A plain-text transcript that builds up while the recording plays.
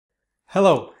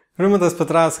Hello,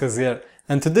 Rimantas here,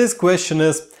 and today's question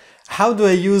is: how do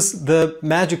I use the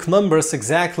magic numbers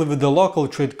exactly with the Local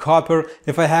Trade Copier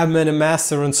if I have many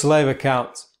master and slave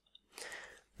accounts?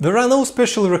 There are no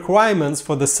special requirements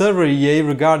for the server EA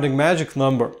regarding magic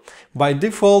number. By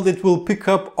default, it will pick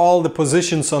up all the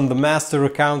positions on the master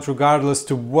account regardless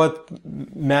to what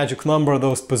magic number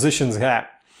those positions have.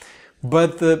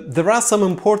 But there are some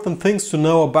important things to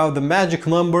know about the magic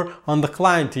number on the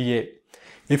client EA.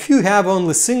 If you have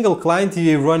only single client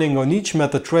EA running on each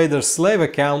MetaTrader slave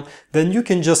account, then you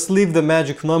can just leave the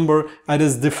magic number at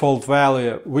its default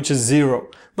value, which is 0.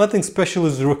 Nothing special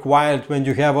is required when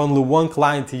you have only one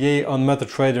client EA on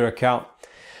MetaTrader account.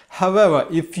 However,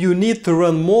 if you need to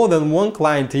run more than one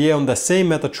client EA on the same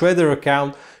MetaTrader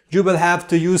account, you will have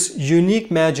to use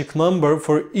unique magic number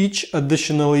for each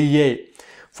additional EA.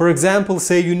 For example,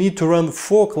 say you need to run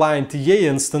 4 client EA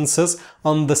instances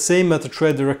on the same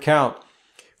MetaTrader account.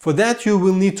 For that, you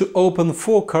will need to open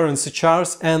 4 currency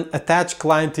charts and attach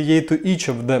client EA to each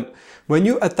of them. When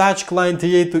you attach client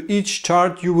EA to each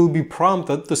chart, you will be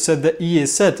prompted to set the EA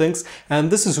settings,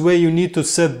 and this is where you need to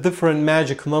set different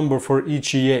magic number for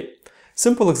each EA.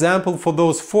 Simple example for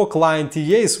those 4 client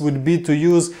EAs would be to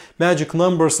use magic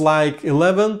numbers like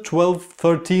 11, 12,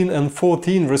 13 and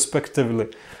 14 respectively.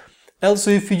 Also,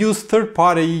 if you use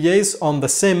third-party EAs on the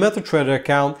same MetaTrader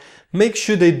account, make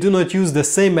sure they do not use the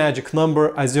same magic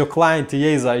number as your client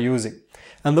EAs are using.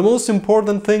 And the most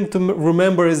important thing to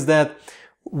remember is that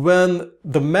when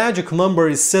the magic number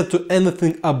is set to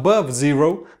anything above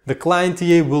 0, the client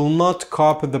EA will not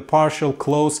copy the partial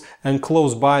close and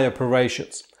close by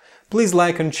operations. Please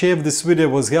like and share if this video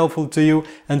was helpful to you,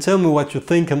 and tell me what you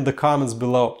think in the comments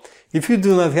below. If you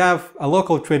do not have a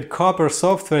Local Trade Copier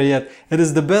software yet, it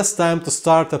is the best time to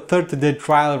start a 30-day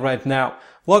trial right now.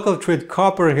 Local Trade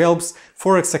Copier helps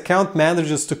Forex account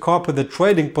managers to copy the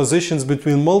trading positions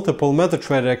between multiple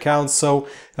MetaTrader accounts, so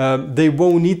they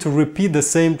won't need to repeat the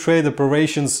same trade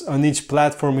operations on each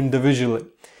platform individually.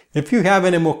 If you have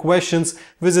any more questions,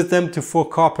 visit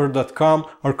MT4copier.com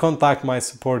or contact my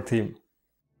support team.